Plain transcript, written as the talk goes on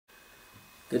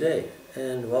Good day,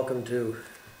 and welcome to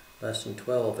Lesson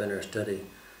 12 in our study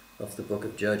of the book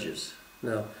of Judges.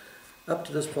 Now, up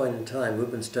to this point in time, we've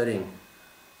been studying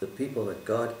the people that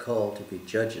God called to be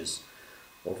judges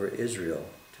over Israel,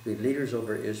 to be leaders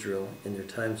over Israel in their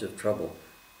times of trouble,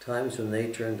 times when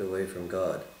they turned away from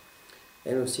God.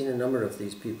 And we've seen a number of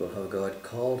these people, how God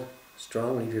called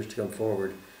strong leaders to come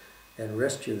forward and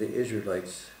rescue the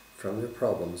Israelites from their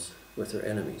problems with their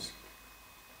enemies.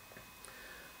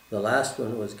 The last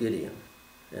one was Gideon,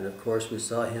 and of course we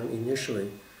saw him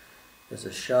initially as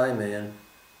a shy man,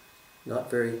 not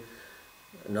very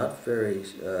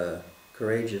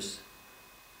courageous.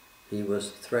 He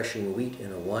was threshing wheat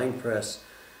in a wine press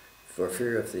for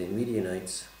fear of the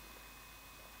Midianites,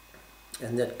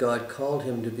 and that God called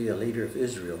him to be a leader of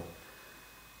Israel.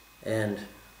 And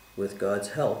with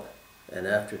God's help, and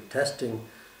after testing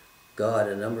God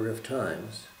a number of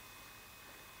times,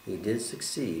 he did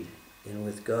succeed in,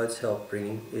 with God's help,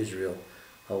 bringing Israel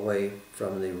away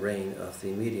from the reign of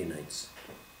the Midianites.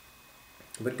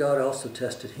 But God also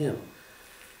tested him,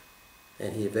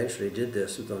 and he eventually did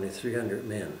this with only 300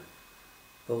 men,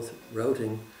 both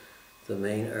routing the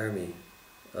main army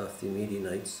of the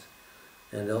Midianites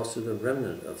and also the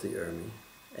remnant of the army,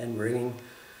 and bringing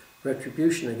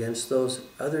retribution against those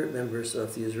other members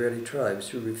of the Israeli tribes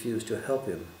who refused to help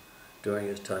him during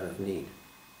his time of need.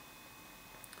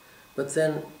 But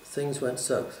then things went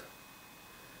south.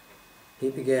 He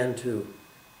began to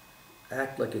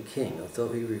act like a king,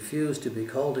 although he refused to be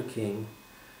called a king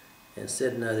and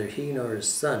said neither he nor his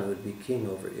son would be king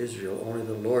over Israel, only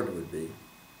the Lord would be.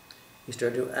 He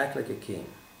started to act like a king.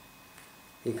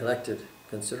 He collected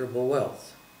considerable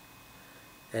wealth,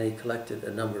 and he collected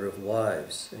a number of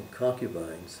wives and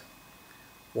concubines,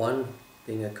 one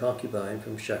being a concubine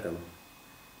from Shechem,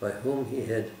 by whom he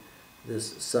had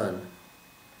this son,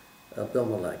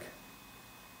 Abimelech.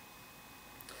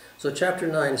 So chapter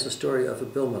 9 is the story of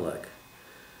Abimelech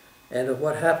and of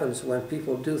what happens when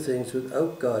people do things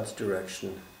without God's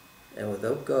direction and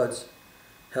without God's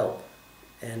help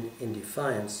and in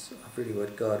defiance of really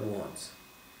what God wants.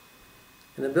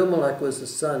 And Abimelech was the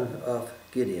son of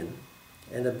Gideon,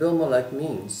 and Abimelech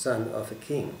means son of a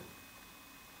king.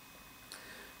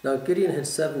 Now Gideon had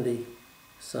 70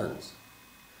 sons,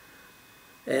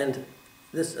 and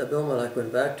this Abimelech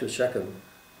went back to Shechem,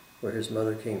 where his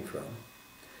mother came from.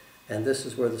 And this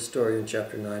is where the story in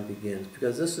chapter 9 begins,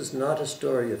 because this is not a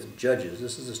story of judges.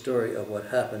 This is a story of what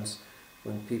happens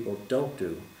when people don't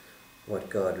do what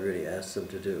God really asks them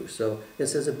to do. So it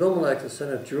says, Abimelech, the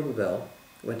son of Jerubbaal,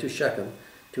 went to Shechem,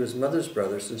 to his mother's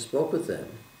brothers, and spoke with them.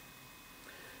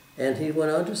 And he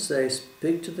went on to say,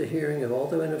 speak to the hearing of all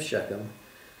the men of Shechem,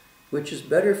 which is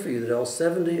better for you, that all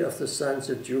 70 of the sons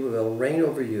of Jerubbaal reign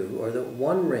over you, or that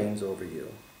one reigns over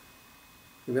you?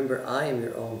 Remember, I am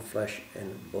your own flesh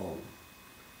and bone.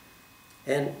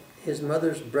 And his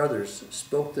mother's brothers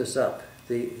spoke this up.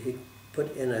 He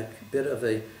put in a bit of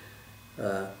a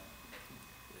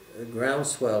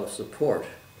groundswell of support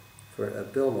for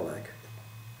Abimelech,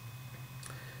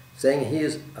 saying he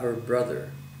is our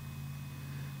brother.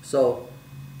 So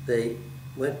they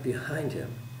went behind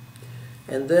him.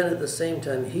 And then at the same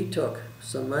time, he took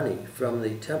some money from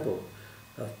the temple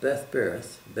of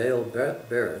Baal-berith,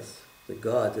 the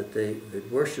god that they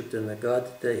had worshipped and the god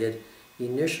that they had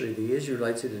initially, the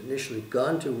Israelites had initially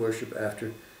gone to worship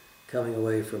after coming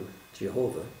away from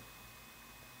Jehovah.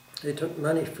 They took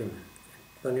money from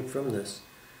this,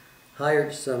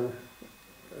 hired some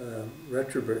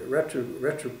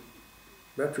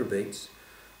reprobates,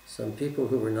 some people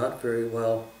who were not very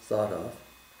well thought of,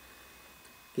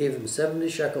 gave him 70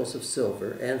 shekels of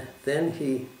silver, and then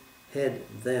he had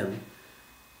them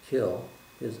kill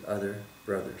his other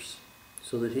brothers,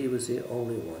 so that he was the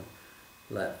only one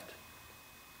left.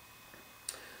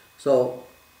 So,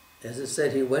 as it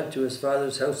said, he went to his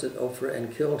father's house at Ophrah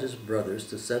and killed his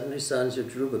brothers, the 70 sons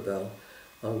of Jerubbaal,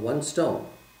 on one stone.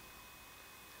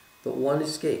 But one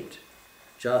escaped.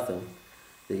 Jotham,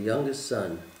 the youngest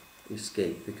son,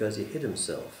 escaped because he hid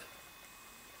himself.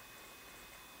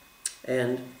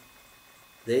 And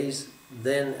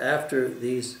then after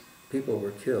these people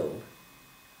were killed,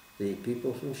 the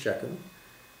people from Shechem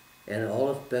and all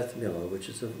of Beth Millo, which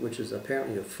is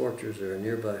apparently a fortress or a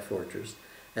nearby fortress,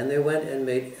 and they went and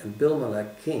made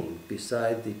Abimelech king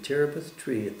beside the terebinth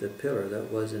tree at the pillar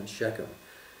that was in Shechem.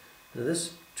 Now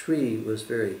this tree was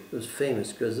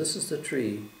famous because this is the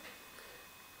tree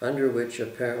under which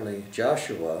apparently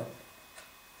Joshua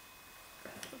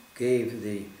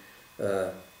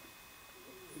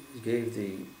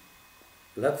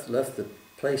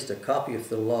placed a copy of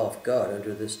the law of God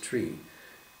under this tree,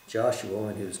 Joshua,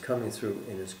 when he was coming through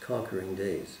in his conquering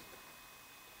days.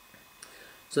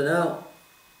 So now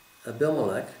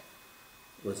Abimelech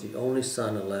was the only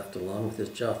son left along with his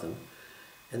Jotham,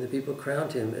 and the people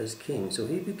crowned him as king. So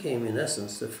he became, in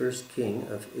essence, the first king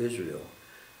of Israel.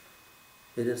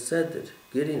 It is said that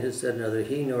Gideon had said neither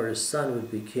he nor his son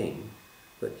would be king,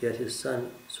 but yet his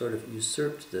son sort of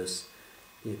usurped this.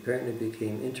 He apparently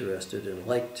became interested and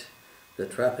liked the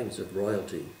trappings of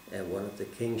royalty and wanted the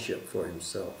kingship for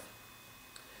himself.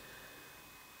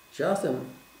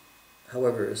 Jotham,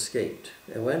 however, escaped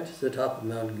and went to the top of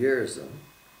Mount Gerizim.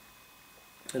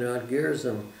 And Mount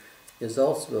Gerizim is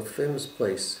also a famous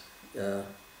place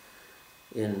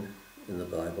in the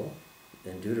Bible.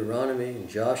 In Deuteronomy, in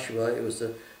Joshua, it was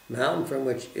a mountain from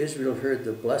which Israel heard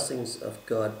the blessings of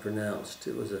God pronounced.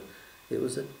 It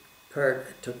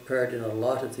took part in a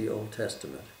lot of the Old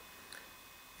Testament.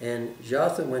 And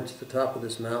Jotham went to the top of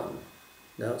this mountain.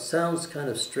 Now it sounds kind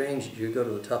of strange that you go to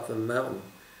the top of a mountain,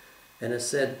 and it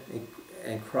said,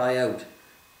 and cry out,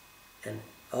 and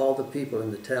all the people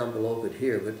in the town below could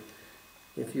hear. But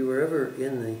if you were ever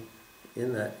in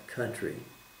that country,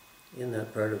 in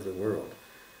that part of the world,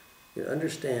 you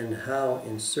understand how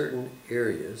in certain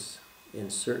areas, in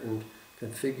certain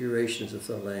configurations of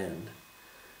the land,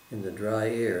 in the dry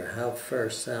air, how far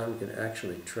sound can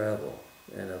actually travel.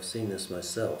 And I've seen this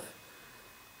myself,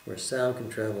 where sound can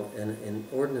travel an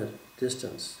inordinate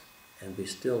distance and be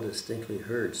still distinctly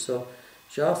heard. So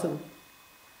Jotham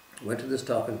went to this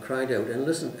top and cried out and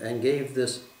listened and gave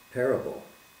this parable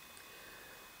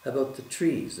about the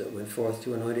trees that went forth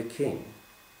to anoint a king.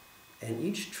 And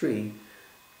each tree,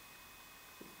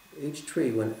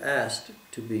 when asked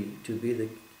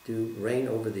to reign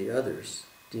over the others,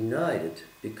 denied it,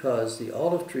 because the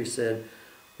olive tree said,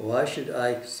 "Why should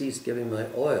I cease giving my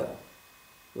oil,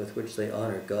 with which they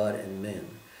honor God and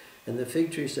men?" And the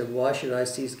fig tree said, "Why should I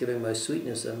cease giving my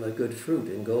sweetness and my good fruit,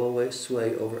 and go away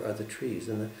sway over other trees?"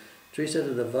 And the tree said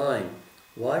to the vine,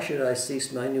 "Why should I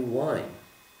cease my new wine,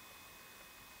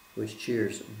 which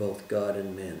cheers both God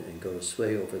and men, and go to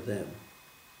sway over them?"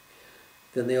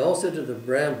 Then they all said to the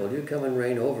bramble, "You come and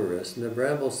reign over us." And the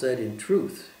bramble said, "In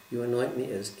truth, you anoint me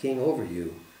as king over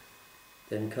you.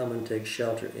 Then come and take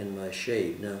shelter in my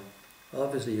shade." Now,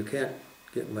 obviously you can't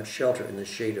get much shelter in the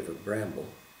shade of a bramble.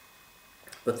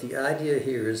 But the idea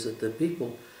here is that the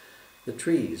people, the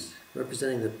trees,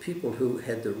 representing the people who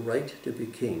had the right to be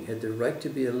king, had the right to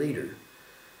be a leader,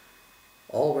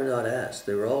 all were not asked.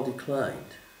 They were all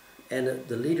declined. And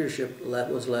the leadership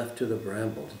was left to the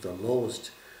bramble, to the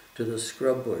lowest, to the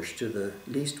scrub bush, to the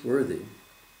least worthy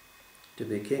to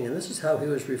be king. And this is how he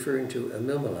was referring to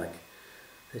Abimelech,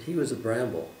 that he was a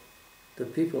bramble. The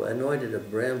people anointed a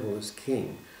bramble as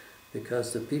king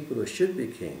because the people who should be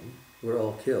king were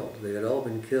all killed. They had all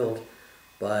been killed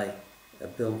by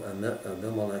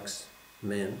Abimelech's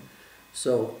men.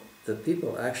 So the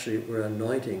people actually were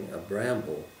anointing a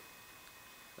bramble,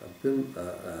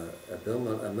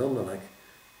 Abimelech,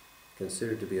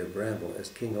 considered to be a bramble, as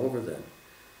king over them.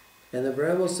 And the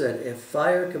bramble said, "If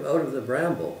fire come out of the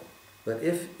bramble, but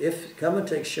if come and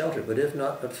take shelter, but if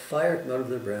not, but fire come out of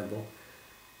the bramble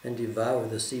and devour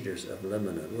the cedars of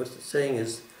Lebanon." What it's saying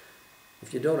is,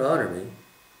 if you don't honor me,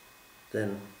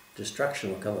 then destruction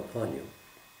will come upon you.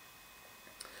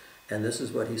 And this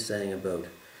is what he's saying about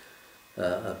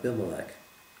Abimelech,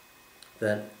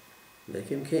 that make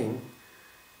him king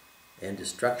and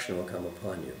destruction will come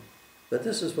upon you. But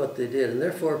this is what they did, and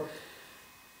therefore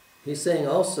he's saying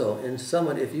also, in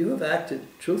someone, if you have acted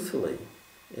truthfully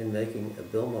in making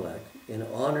Abimelech, in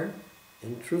honor,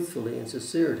 in truthfully, in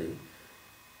sincerity,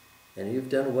 and you've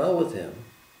done well with him,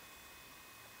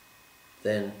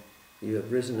 then you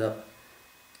have risen up,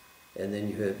 and then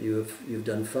you've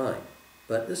done fine.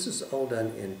 But this is all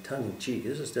done in tongue-in-cheek.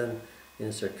 This is done in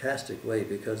a sarcastic way,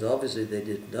 because obviously they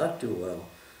did not do well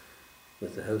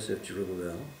with the house of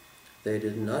Jerubbaal. They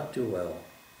did not do well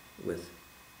with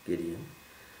Gideon.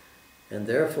 And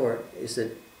therefore, he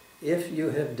said, if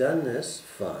you have done this,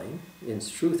 fine, in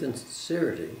truth and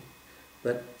sincerity,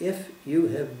 but if you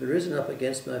have risen up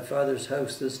against my father's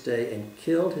house this day and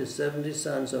killed his 70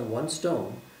 sons on one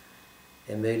stone,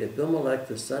 and made Abimelech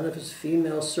the son of his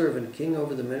female servant king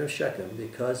over the men of Shechem,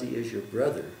 because he is your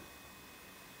brother,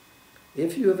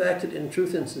 if you have acted in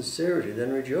truth and sincerity,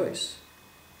 then rejoice.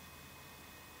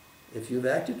 If you've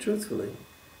acted truthfully,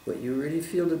 what you really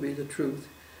feel to be the truth,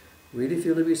 really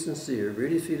feel to be sincere,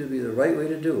 really feel to be the right way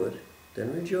to do it,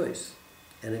 then rejoice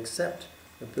and accept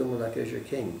Abimelech as your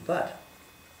king. But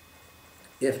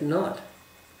if not,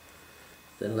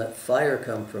 then let fire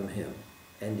come from him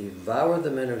and devour the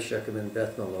men of Shechem and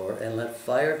Beth Milor, and let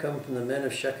fire come from the men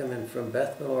of Shechem and from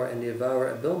Beth Milor and devour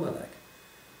Abimelech.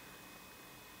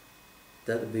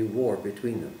 that would be war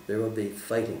between them. There will be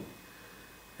fighting.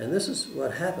 And this is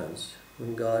what happens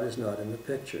when God is not in the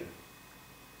picture.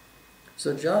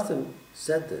 So Jotham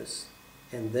said this,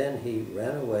 and then he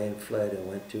ran away and fled and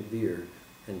went to Beer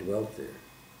and dwelt there.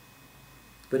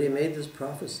 But he made this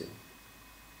prophecy.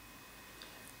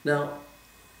 Now,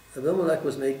 Abimelech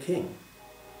was made king,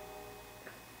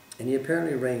 and he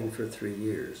apparently reigned for 3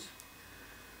 years.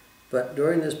 But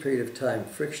during this period of time,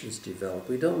 frictions developed.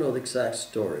 We don't know the exact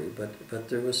story, but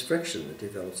there was friction that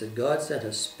developed. So God sent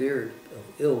a spirit of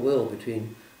ill will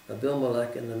between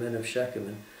Abimelech and the men of Shechem,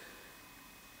 and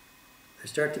there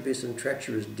start to be some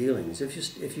treacherous dealings.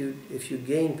 If you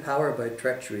gain power by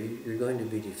treachery, you're going to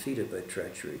be defeated by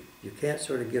treachery. You can't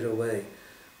sort of get away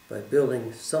by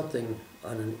building something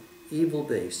on an evil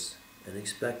base and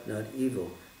expect not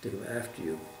evil to come after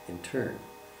you in turn.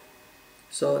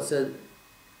 So it said,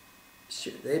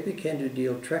 they began to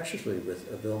deal treacherously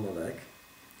with Abimelech,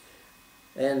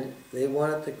 and they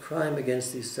wanted the crime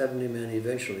against these 70 men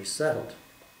eventually settled.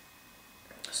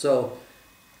 So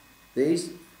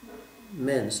these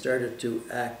men started to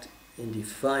act in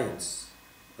defiance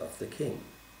of the king.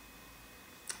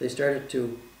 They started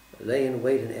to lay in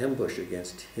wait and ambush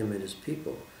against him and his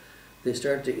people. They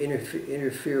started to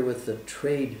interfere with the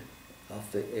trade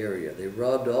of the area. They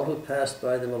robbed all who passed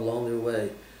by them along their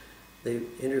way. They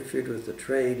interfered with the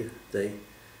trade. They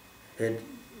had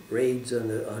raids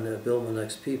on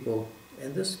Abimelech's people.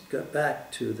 And this got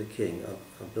back to the king of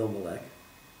Abimelech.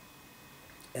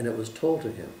 And it was told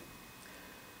to him.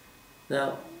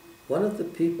 Now, one of the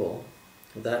people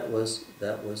that was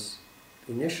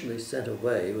initially sent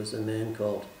away was a man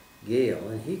called Gael.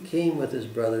 And he came with his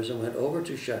brothers and went over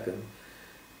to Shechem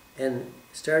and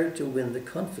started to win the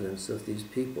confidence of these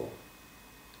people.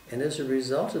 And as a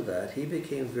result of that, he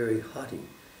became very haughty.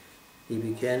 He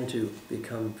began to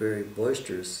become very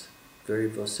boisterous, very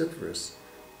vociferous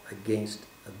against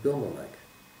Abimelech.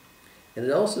 And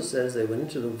it also says they went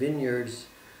into the vineyards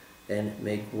and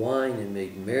made wine and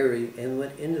made merry and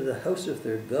went into the house of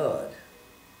their God,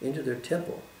 into their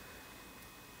temple,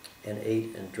 and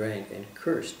ate and drank and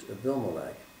cursed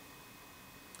Abimelech.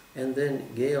 And then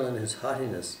Gael, in his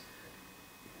haughtiness,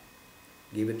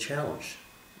 gave a challenge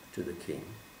to the king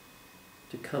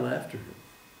to come after him.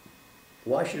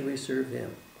 Why should we serve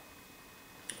him?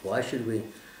 Why should we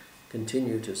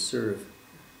continue to serve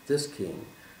this king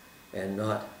and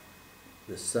not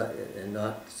the son, and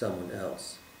not someone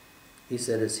else? He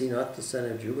said, "Is he not the son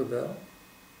of Jubal?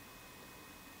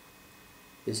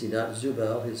 Is he not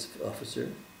Zubal, his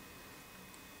officer?"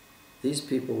 These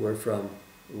people were from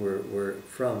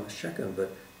Shechem,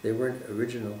 but they weren't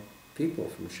original people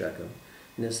from Shechem.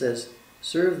 And it says,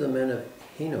 "Serve the men of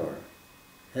Hamor,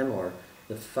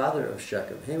 the father of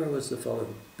Shechem." Hamor was the fellow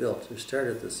who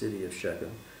started the city of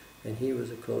Shechem, and he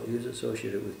was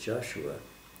associated with Joshua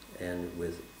and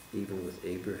even with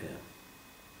Abraham.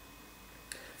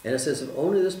 And it says, "If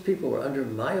only this people were under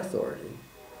my authority,"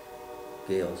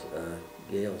 Gael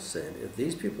said, "if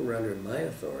these people were under my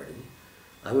authority,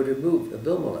 I would remove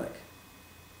Abimelech."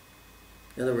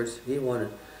 In other words, he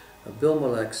wanted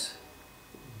Abimelech's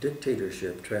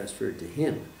dictatorship transferred to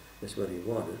him, is what he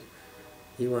wanted.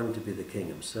 He wanted to be the king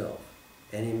himself.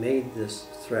 And he made this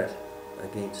threat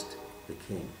against the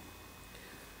king.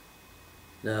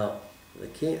 Now,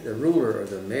 the ruler or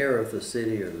the mayor of the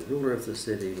city or the ruler of the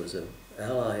city was an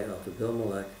ally of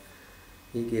Abimelech.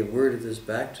 He gave word of this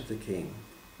back to the king.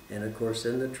 And of course,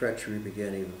 then the treachery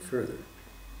began even further.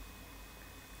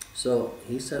 So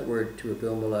he sent word to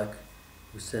Abimelech,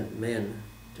 who sent men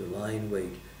to lie in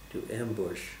wait, to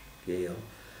ambush Gael.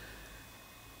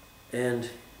 And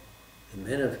the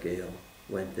men of Gael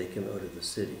they came out of the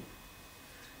city.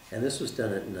 And this was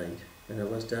done at night. And it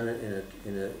was done in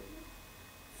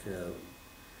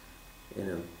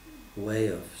a way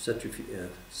of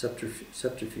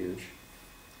subterfuge.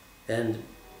 And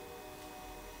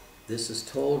this is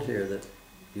told here that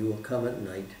you will come at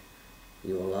night,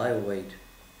 you will lie await,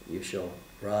 you shall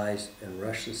rise and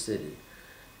rush the city.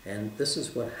 And this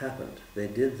is what happened. They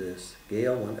did this.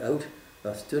 Gael went out,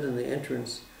 stood in the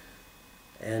entrance,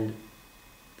 and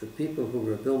the people who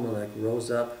were Abimelech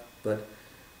rose up, but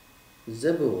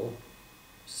Zebul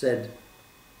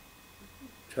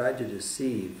tried to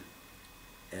deceive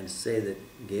and say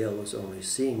that Gael was only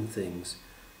seeing things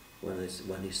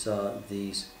when he saw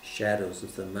these shadows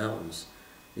of the mountains,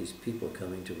 these people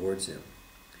coming towards him.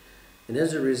 And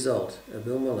as a result,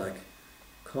 Abimelech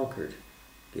conquered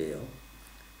Gael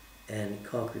and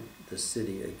conquered the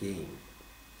city again.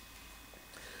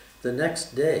 The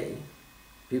next day,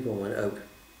 people went out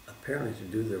apparently to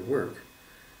do their work,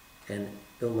 and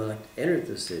Abimelech entered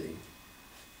the city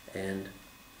and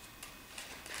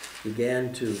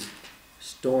began to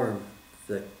storm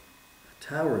the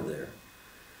tower there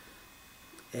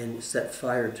and set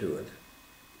fire to it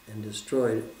and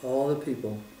destroyed all the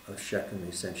people of Shechem,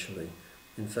 essentially.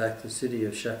 In fact, the city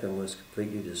of Shechem was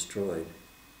completely destroyed,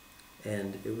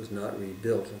 and it was not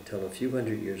rebuilt until a few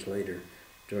hundred years later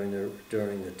during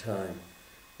the time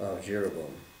of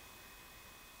Jeroboam,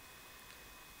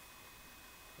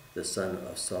 the son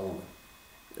of Solomon,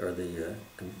 or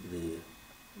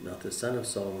not the son of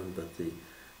Solomon, but the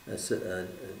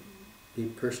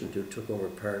person who took over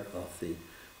part of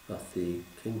the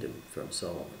kingdom from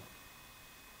Solomon.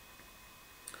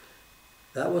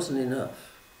 That wasn't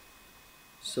enough.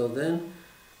 So then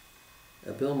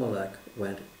Abimelech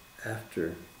went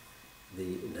after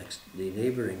the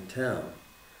neighboring town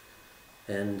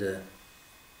and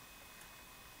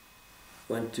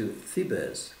went to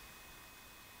Thebez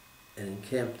and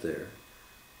encamped there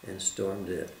and stormed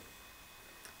it.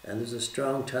 And there's a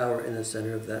strong tower in the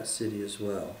center of that city as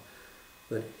well.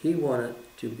 But he wanted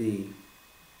to be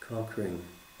conquering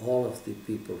all of the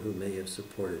people who may have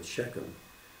supported Shechem.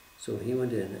 So he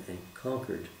went in and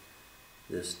conquered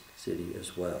this city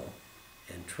as well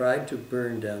and tried to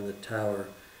burn down the tower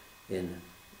in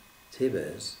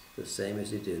Thebez, the same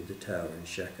as he did the tower in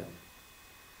Shechem.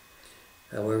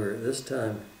 However, this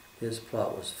time his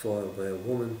plot was foiled by a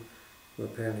woman who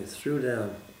apparently threw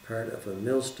down part of a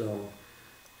millstone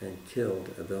and killed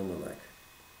Abimelech,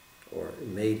 or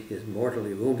made him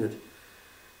mortally wounded.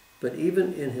 But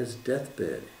even in his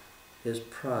deathbed, his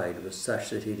pride was such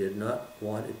that he did not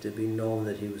want it to be known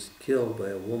that he was killed by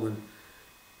a woman.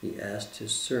 He asked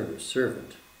his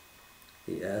servant,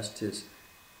 he asked his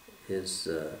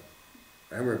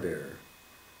armor bearer,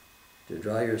 to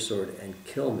draw your sword and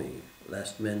kill me,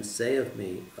 lest men say of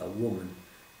me, a woman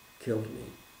killed me.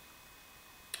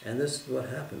 And this is what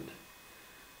happened.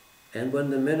 And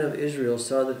when the men of Israel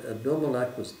saw that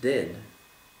Abimelech was dead,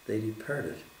 they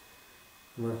departed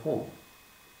and went home.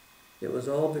 It was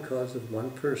all because of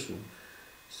one person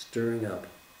stirring up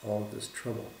all of this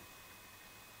trouble.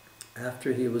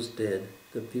 After he was dead,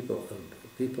 the people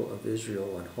of Israel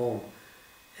went home,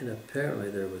 and apparently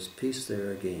there was peace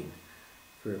there again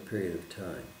for a period of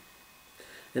time.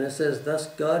 And it says, thus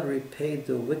God repaid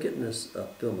the wickedness of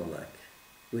Abimelech,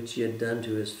 which he had done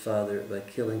to his father by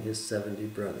killing his 70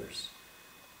 brothers.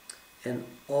 And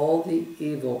all the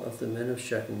evil of the men of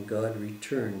Shechem God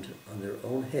returned on their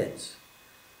own heads,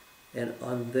 and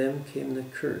on them came the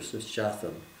curse of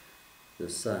Jotham, the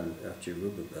son of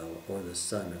Jerubbaal, or the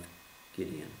son of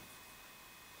Gideon.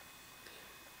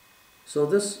 So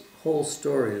this whole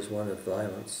story is one of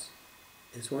violence.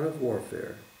 It's one of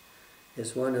warfare.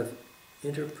 It's one of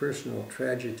interpersonal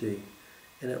tragedy.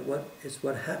 And it's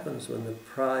what happens when the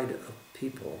pride of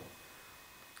people,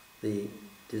 the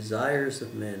desires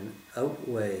of men,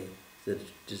 outweigh the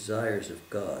desires of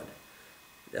God.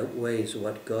 It outweighs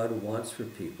what God wants for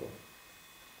people.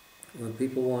 When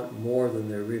people want more than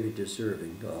they're really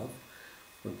deserving of,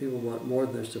 when people want more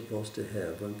than they're supposed to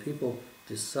have, when people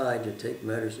decide to take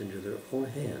matters into their own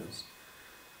hands,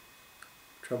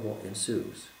 trouble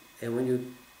ensues. And when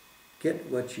you get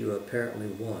what you apparently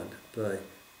want by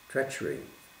treachery,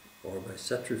 or by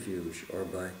subterfuge,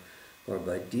 or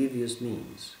by devious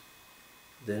means,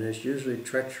 then it's usually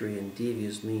treachery and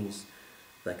devious means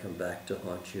that come back to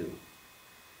haunt you.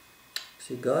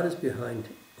 See, God is behind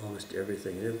almost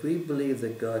everything. And if we believe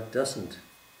that God doesn't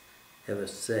have a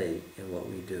say in what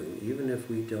we do, even if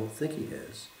we don't think he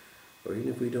has, or even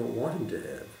if we don't want him to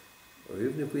have, or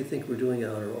even if we think we're doing it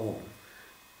on our own,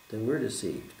 then we're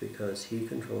deceived, because he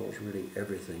controls really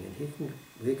everything, and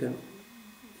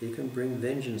he can bring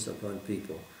vengeance upon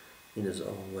people in his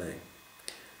own way.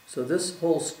 So this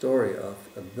whole story of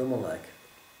Abimelech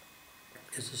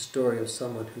is a story of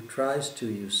someone who tries to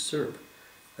usurp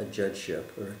a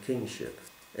judgeship or a kingship,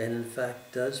 and in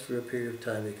fact does for a period of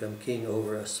time become king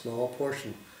over a small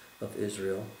portion of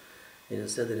Israel. It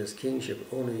is said that his kingship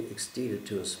only extended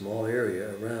to a small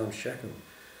area around Shechem.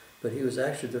 But he was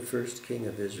actually the first king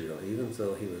of Israel, even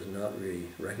though he was not really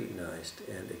recognized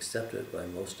and accepted by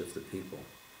most of the people.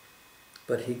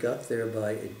 But he got there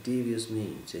by a devious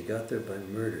means. He got there by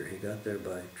murder. He got there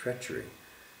by treachery.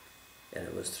 And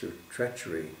it was through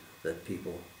treachery that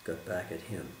people got back at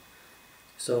him.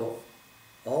 So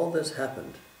all this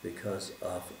happened because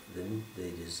of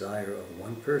the desire of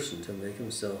one person to make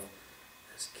himself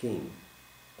as king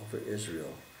over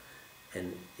Israel,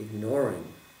 and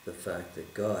ignoring the fact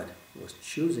that God was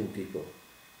choosing people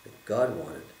that God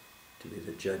wanted to be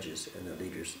the judges and the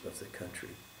leaders of the country.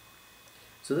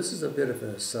 So this is a bit of an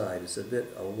aside. It's a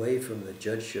bit away from the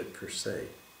judgeship per se.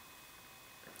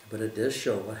 But it does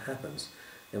show what happens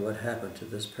and what happened to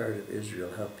this part of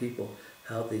Israel,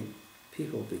 how the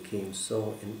people became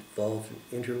so involved and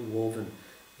interwoven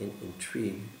in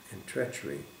intrigue and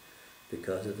treachery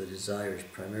because of the desires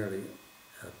primarily,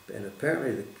 and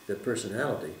apparently the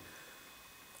personality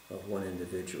of one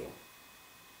individual.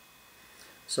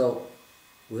 So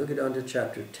we'll get on to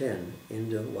chapter 10,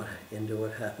 into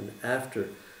what happened after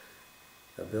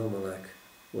Abimelech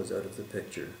was out of the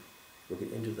picture. We'll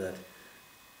get into that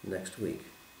next week.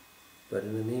 But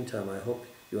in the meantime, I hope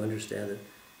you understand that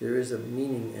there is a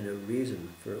meaning and a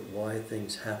reason for why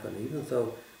things happen, even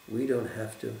though we don't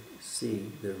have to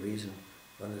see the reason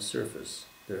on the surface.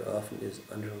 There often is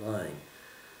underlying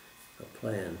a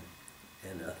plan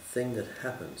and a thing that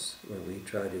happens when we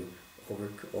try to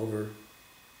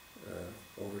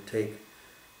overtake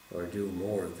or do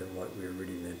more than what we're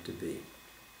really meant to be.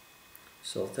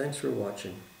 So thanks for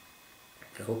watching.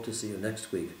 I hope to see you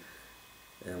next week,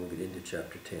 and we'll get into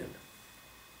chapter 10.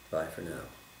 Bye for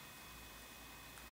now.